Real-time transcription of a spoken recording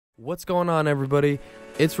What's going on, everybody?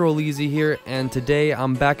 It's Rolleezy here, and today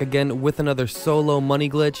I'm back again with another solo money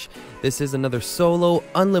glitch. This is another solo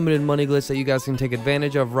unlimited money glitch that you guys can take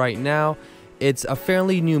advantage of right now. It's a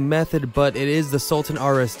fairly new method, but it is the Sultan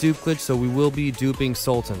RS dupe glitch, so we will be duping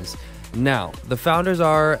Sultans. Now, the founders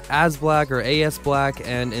are ASBLACK or ASBLACK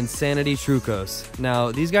and Insanity TRUCOS.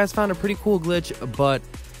 Now, these guys found a pretty cool glitch, but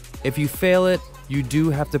if you fail it, you do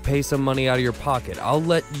have to pay some money out of your pocket. I'll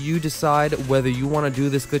let you decide whether you want to do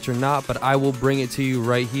this glitch or not, but I will bring it to you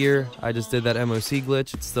right here. I just did that MOC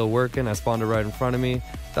glitch. It's still working. I spawned it right in front of me.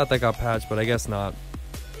 Thought that got patched, but I guess not.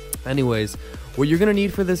 Anyways, what you're going to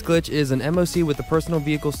need for this glitch is an MOC with the personal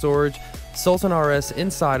vehicle storage, Sultan RS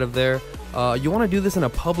inside of there. You want to do this in a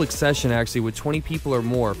public session, actually, with 20 people or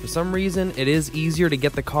more. For some reason, it is easier to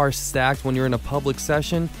get the car stacked when you're in a public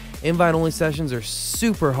session. Invite-only sessions are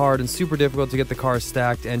super hard and super difficult to get the car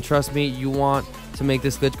stacked, and trust me, you want to make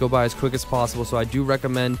this glitch go by as quick as possible, so I do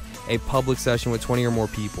recommend a public session with 20 or more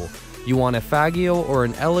people. You want a Faggio or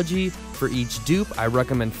an Elegy for each dupe. I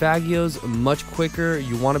recommend Faggios, much quicker.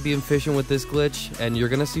 You want to be efficient with this glitch, and you're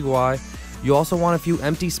going to see why. You also want a few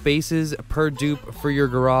empty spaces per dupe for your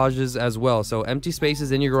garages as well. So empty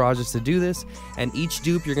spaces in your garages to do this, and each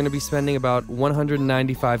dupe you're going to be spending about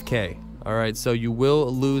 195k. Alright, so you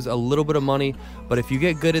will lose a little bit of money, but if you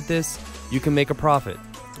get good at this, you can make a profit.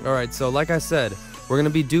 Alright, so like I said, we're going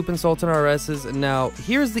to be duping Sultan RSs. Now,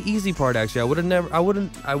 here's the easy part, actually.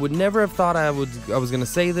 I would never have thought I was going to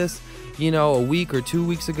say this, you know, a week or 2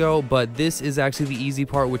 weeks ago, but this is actually the easy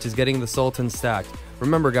part, which is getting the Sultan stacked.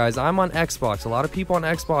 Remember, guys, I'm on Xbox. A lot of people on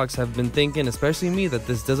Xbox have been thinking, especially me, that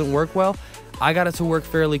this doesn't work well. I got it to work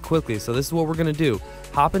fairly quickly, so this is what we're going to do.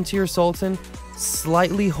 Hop into your Sultan,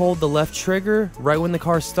 slightly hold the left trigger right when the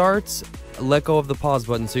car starts, let go of the pause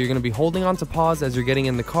button. So you're going to be holding on to pause as you're getting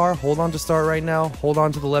in the car. Hold on to start right now, hold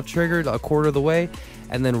on to the left trigger a quarter of the way,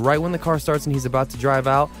 and then right when the car starts and he's about to drive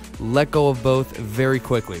out, let go of both very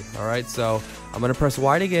quickly. Alright, so I'm going to press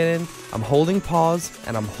Y to get in, I'm holding pause,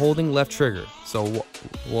 and I'm holding left trigger. So,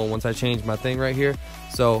 well, once I change my thing right here,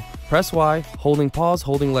 so press Y, holding pause,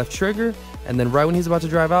 holding left trigger, and then right when he's about to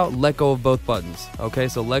drive out, let go of both buttons. Okay,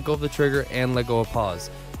 so let go of the trigger and let go of pause.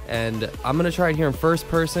 And I'm going to try it here in first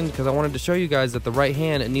person because I wanted to show you guys that the right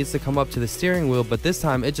hand, it needs to come up to the steering wheel, but this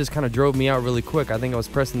time it just kind of drove me out really quick. I think I was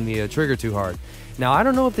pressing the trigger too hard. Now, I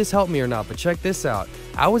don't know if this helped me or not, but check this out.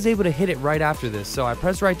 I was able to hit it right after this. So I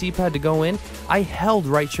pressed right D-pad to go in. I held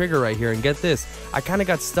right trigger right here, and get this, I kind of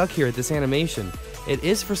got stuck here at this animation. It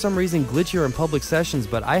is for some reason glitchier in public sessions,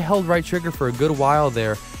 but I held right trigger for a good while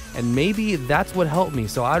there, and maybe that's what helped me.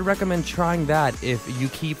 So I'd recommend trying that if you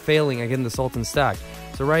keep failing at getting the Sultan stacked.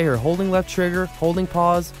 So right here, holding left trigger, holding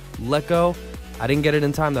pause, let go. I didn't get it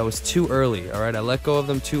in time. That was too early. Alright, I let go of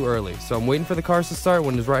them too early. So I'm waiting for the cars to start.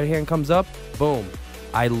 When his right hand comes up, boom.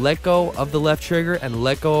 I let go of the left trigger and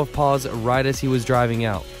let go of pause right as he was driving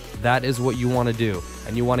out. That is what you want to do.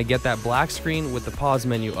 And you want to get that black screen with the pause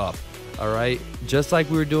menu up. Alright, just like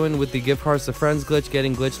we were doing with the gift cards to friends glitch,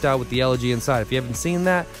 getting glitched out with the LG inside. If you haven't seen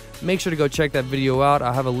that, make sure to go check that video out.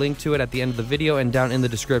 I'll have a link to it at the end of the video and down in the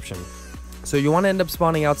description. So you want to end up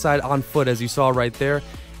spawning outside on foot, as you saw right there.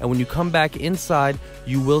 And when you come back inside,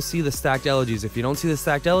 you will see the stacked LGs. If you don't see the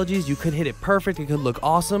stacked LGs, you could hit it perfect. It could look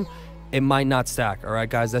awesome. It might not stack. Alright,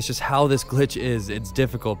 guys, that's just how this glitch is. It's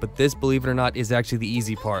difficult, but this, believe it or not, is actually the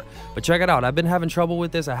easy part. But check it out. I've been having trouble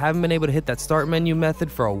with this. I haven't been able to hit that start menu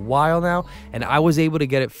method for a while now, and I was able to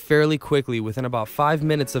get it fairly quickly. Within about 5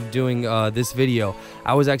 minutes of doing this video,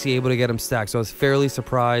 I was actually able to get them stacked. So I was fairly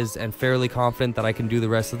surprised and fairly confident that I can do the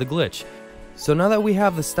rest of the glitch. So now that we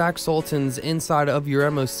have the stacked Sultans inside of your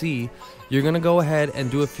MOC, you're going to go ahead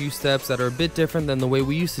and do a few steps that are a bit different than the way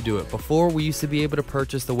we used to do it. Before, we used to be able to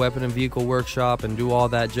purchase the weapon and vehicle workshop and do all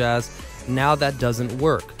that jazz. Now that doesn't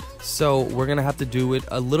work. So we're going to have to do it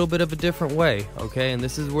a little bit of a different way, okay? And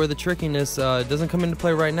this is where the trickiness doesn't come into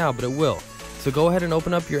play right now, but it will. So go ahead and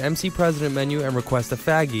open up your MC President menu and request a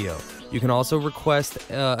Faggio. You can also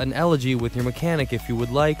request an Elegy with your mechanic if you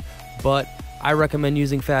would like, but I recommend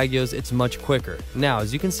using Faggios. It's much quicker. Now,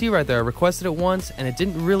 as you can see right there, I requested it once and it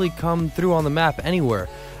didn't really come through on the map anywhere.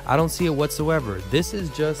 I don't see it whatsoever. This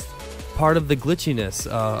is just part of the glitchiness.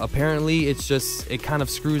 Apparently, it kind of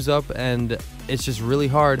screws up and it's just really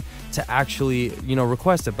hard to actually, you know,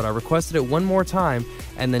 request it. But I requested it one more time,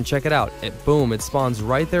 and then check it out. Boom, it spawns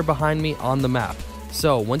right there behind me on the map.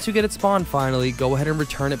 So once you get it spawned finally, go ahead and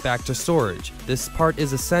return it back to storage. This part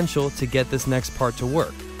is essential to get this next part to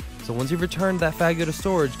work. So once you've returned that Faggio to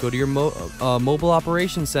storage, go to your mobile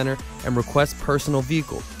operations center and request personal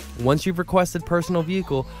vehicle. Once you've requested personal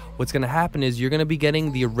vehicle, what's going to happen is you're going to be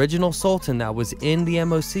getting the original Sultan that was in the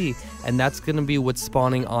MOC, and that's going to be what's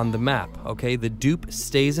spawning on the map. Okay, the dupe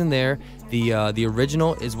stays in there. The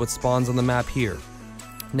original is what spawns on the map here.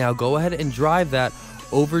 Now go ahead and drive that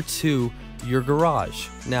over to your garage.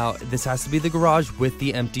 Now this has to be the garage with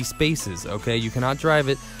the empty spaces. Okay, you cannot drive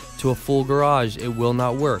it to a full garage, it will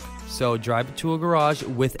not work. So drive it to a garage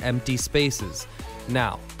with empty spaces.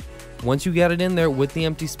 Now once you get it in there with the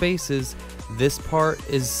empty spaces, this part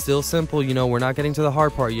is still simple. You know, we're not getting to the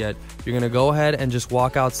hard part yet. You're gonna go ahead and just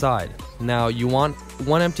walk outside. Now you want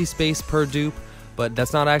one empty space per dupe, but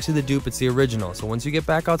that's not actually the dupe, it's the original. So once you get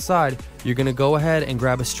back outside, you're gonna go ahead and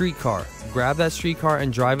grab a streetcar. Grab that streetcar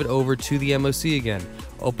and drive it over to the MOC again.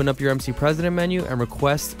 Open up your MC President menu and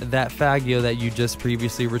request that Faggio that you just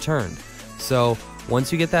previously returned. So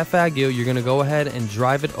once you get that Faggio, you're gonna go ahead and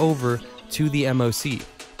drive it over to the MOC.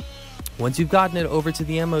 Once you've gotten it over to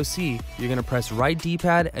the MOC, you're gonna press right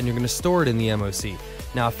D-pad and you're gonna store it in the MOC.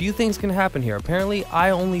 Now a few things can happen here. Apparently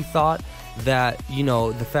I only thought that, you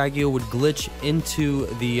know, the Faggio would glitch into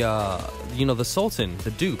the the Sultan,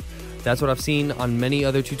 the dupe. That's what I've seen on many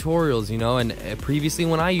other tutorials, you know, and previously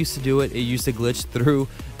when I used to do it, it used to glitch through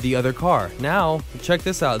the other car. Now check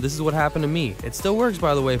this out, this is what happened to me. It still works,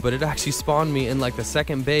 by the way, but it actually spawned me in like the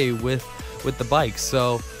second bay with the bikes.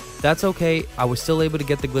 So that's okay, I was still able to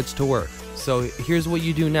get the glitch to work. So here's what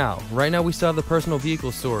you do now. Right now we still have the personal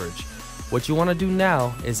vehicle storage. What you want to do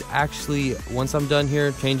now is actually, once I'm done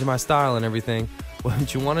here changing my style and everything,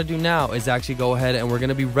 what you want to do now is actually go ahead and we're going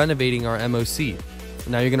to be renovating our MOC.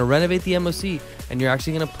 Now you're going to renovate the MOC and you're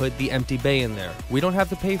actually going to put the empty bay in there. We don't have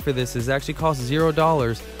to pay for this, it actually costs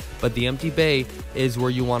 $0, but the empty bay is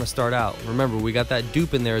where you want to start out. Remember, we got that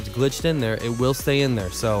dupe in there, it's glitched in there, it will stay in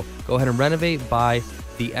there. So go ahead and renovate by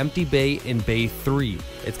the empty bay in bay 3.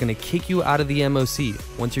 It's going to kick you out of the MOC.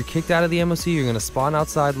 Once you're kicked out of the MOC, you're going to spawn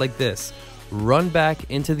outside like this. Run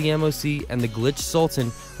back into the MOC and the glitched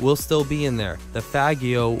Sultan will still be in there. The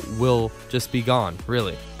Faggio will just be gone,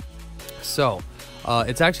 really. So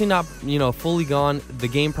it's actually not, you know, fully gone. The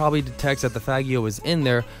game probably detects that the Faggio is in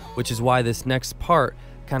there, which is why this next part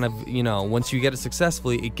kind of, you know, once you get it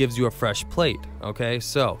successfully, it gives you a fresh plate. Okay,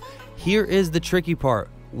 so here is the tricky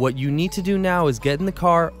part. What you need to do now is get in the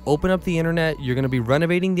car, open up the internet. You're going to be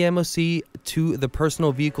renovating the MOC to the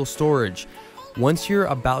personal vehicle storage. Once you're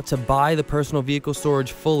about to buy the personal vehicle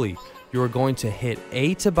storage fully, you're going to hit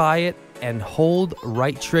A to buy it and hold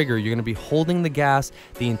right trigger. You're going to be holding the gas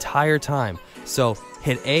the entire time. So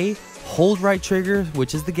hit A, hold right trigger,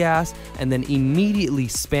 which is the gas, and then immediately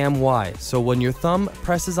spam Y. So when your thumb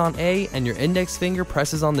presses on A and your index finger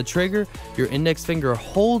presses on the trigger, your index finger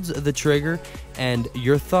holds the trigger and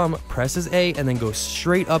your thumb presses A and then goes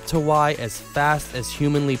straight up to Y as fast as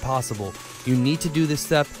humanly possible. You need to do this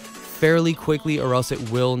step fairly quickly or else it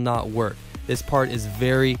will not work. This part is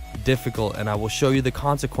very difficult and I will show you the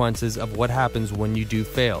consequences of what happens when you do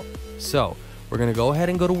fail. So we're going to go ahead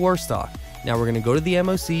and go to Warstock. Now we're going to go to the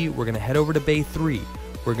MOC, we're going to head over to Bay 3.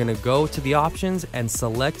 We're going to go to the options and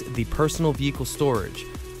select the personal vehicle storage.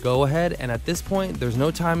 Go ahead and at this point, there's no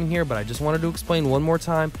timing here, but I just wanted to explain one more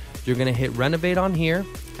time. You're going to hit renovate on here,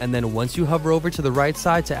 and then once you hover over to the right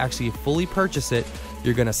side to actually fully purchase it,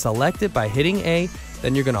 you're going to select it by hitting A,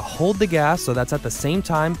 then you're going to hold the gas, so that's at the same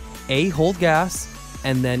time, A, hold gas,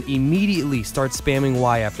 and then immediately start spamming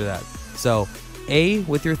Y after that. So A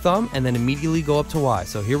with your thumb, and then immediately go up to Y.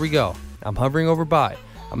 So here we go. I'm hovering over by.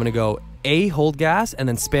 I'm going to go A, hold gas, and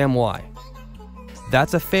then spam Y.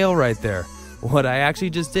 That's a fail right there. What I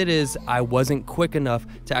actually just did is I wasn't quick enough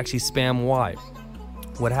to actually spam Y.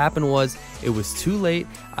 What happened was it was too late.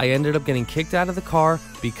 I ended up getting kicked out of the car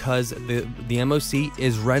because the MOC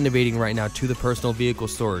is renovating right now to the personal vehicle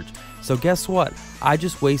storage. So guess what? I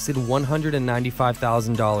just wasted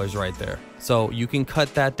 $195,000 right there. So you can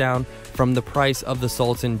cut that down from the price of the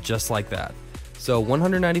Sultan just like that. So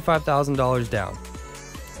 $195,000 down.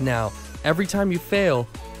 Now, every time you fail,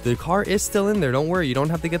 the car is still in there. Don't worry, you don't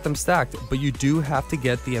have to get them stacked, but you do have to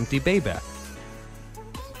get the empty bay back.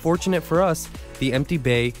 Fortunate for us, the empty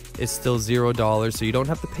bay is still $0, so you don't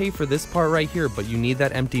have to pay for this part right here, but you need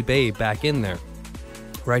that empty bay back in there.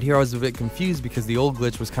 Right here I was a bit confused because the old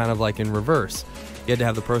glitch was kind of like in reverse. You had to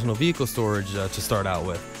have the personal vehicle storage to start out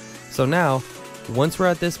with. So now, once we're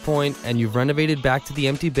at this point and you've renovated back to the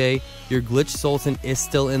empty bay, your glitched Sultan is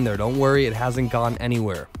still in there. Don't worry, it hasn't gone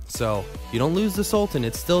anywhere. So you don't lose the Sultan,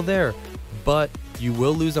 it's still there, but you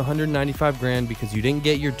will lose 195 grand because you didn't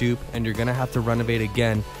get your dupe and you're gonna have to renovate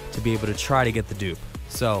again to be able to try to get the dupe.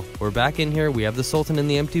 So we're back in here, we have the Sultan in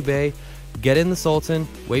the empty bay. Get in the Sultan,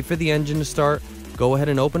 wait for the engine to start, go ahead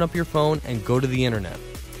and open up your phone and go to the internet.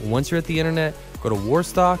 Once you're at the internet, go to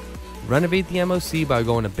Warstock, renovate the MOC by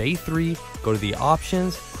going to Bay 3, go to the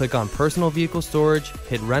options, click on personal vehicle storage,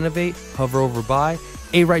 hit renovate, hover over buy,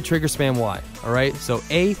 A right trigger, spam Y. All right, so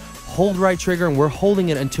A, hold right trigger, and we're holding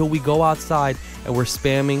it until we go outside, and we're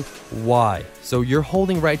spamming Y. So you're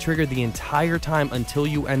holding right trigger the entire time until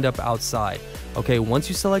you end up outside. Okay, once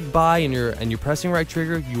you select buy and you're pressing right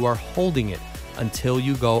trigger, you are holding it until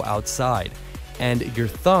you go outside. And your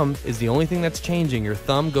thumb is the only thing that's changing. Your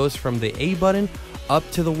thumb goes from the A button up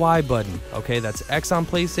to the Y button. Okay, that's X on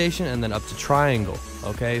PlayStation and then up to triangle.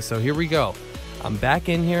 Okay, so here we go. I'm back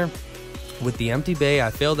in here with the empty bay. I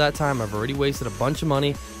failed that time. I've already wasted a bunch of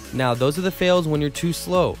money. Now, those are the fails when you're too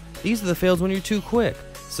slow. These are the fails when you're too quick.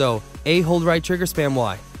 So, A, hold right trigger, spam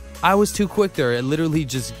Y. I was too quick there. It literally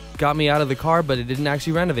just got me out of the car, but it didn't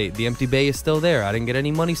actually renovate. The empty bay is still there. I didn't get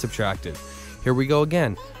any money subtracted. Here we go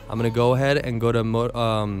again. I'm going to go ahead and go to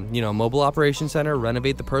Mobile Operations Center,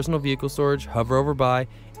 renovate the personal vehicle storage, hover over buy,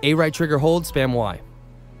 A right trigger hold, spam Y.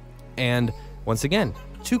 And once again,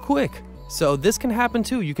 too quick. So this can happen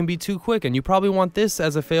too. You can be too quick, and you probably want this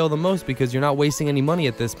as a fail the most because you're not wasting any money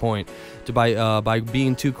at this point by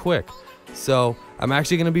being too quick. So I'm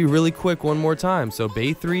actually going to be really quick one more time. So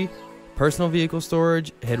Bay 3, personal vehicle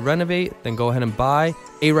storage, hit renovate, then go ahead and buy,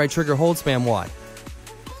 A right trigger hold, spam Y.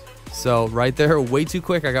 So right there, way too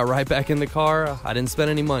quick. I got right back in the car. I didn't spend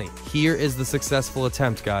any money. Here is the successful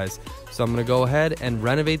attempt, guys. So I'm going to go ahead and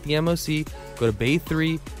renovate the MOC, go to Bay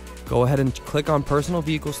 3, go ahead and click on personal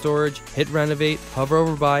vehicle storage, hit renovate, hover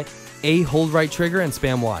over buy, A, hold right trigger, and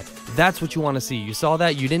spam Y. That's what you want to see. You saw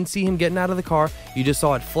that. You didn't see him getting out of the car. You just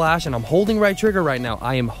saw it flash, and I'm holding right trigger right now.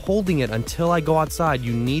 I am holding it until I go outside.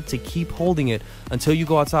 You need to keep holding it until you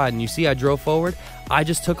go outside. And you see I drove forward. I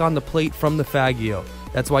just took on the plate from the Faggio.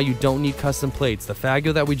 That's why you don't need custom plates. The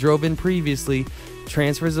Faggio that we drove in previously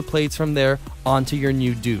transfers the plates from there onto your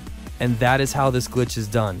new dupe. And that is how this glitch is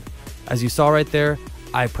done. As you saw right there,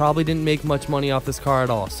 I probably didn't make much money off this car at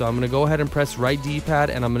all. So I'm going to go ahead and press right D-pad,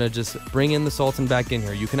 and I'm going to just bring in the Sultan back in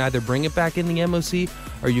here. You can either bring it back in the MOC,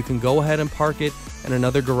 or you can go ahead and park it in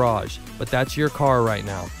another garage. But that's your car right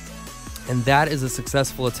now. And that is a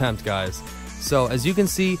successful attempt, guys. So as you can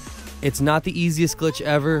see, it's not the easiest glitch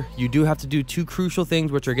ever. You do have to do two crucial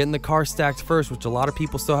things, which are getting the car stacked first, which a lot of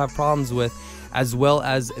people still have problems with, as well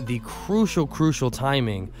as the crucial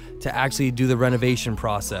timing to actually do the renovation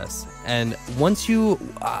process. And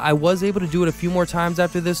I was able to do it a few more times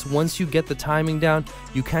after this. Once you get the timing down,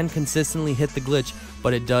 you can consistently hit the glitch,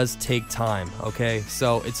 but it does take time, okay?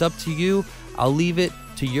 So it's up to you. I'll leave it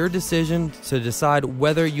to your decision to decide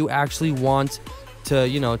whether you actually want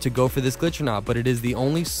to go for this glitch or not. But it is the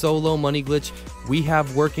only solo money glitch we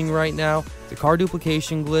have working right now. The car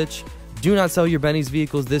duplication glitch. Do not sell your Benny's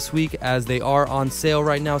vehicles this week, as they are on sale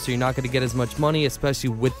right now, so you're not going to get as much money,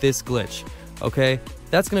 especially with this glitch. Okay,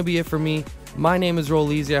 that's going to be it for me. My name is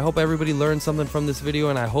Rolleezy. I hope everybody learned something from this video,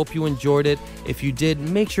 and I hope you enjoyed it. If you did,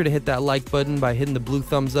 make sure to hit that like button by hitting the blue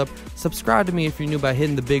thumbs up. Subscribe to me if you're new by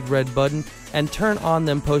hitting the big red button, and turn on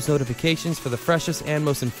them post notifications for the freshest and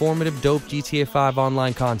most informative dope GTA 5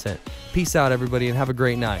 online content. Peace out, everybody, and have a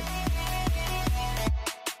great night.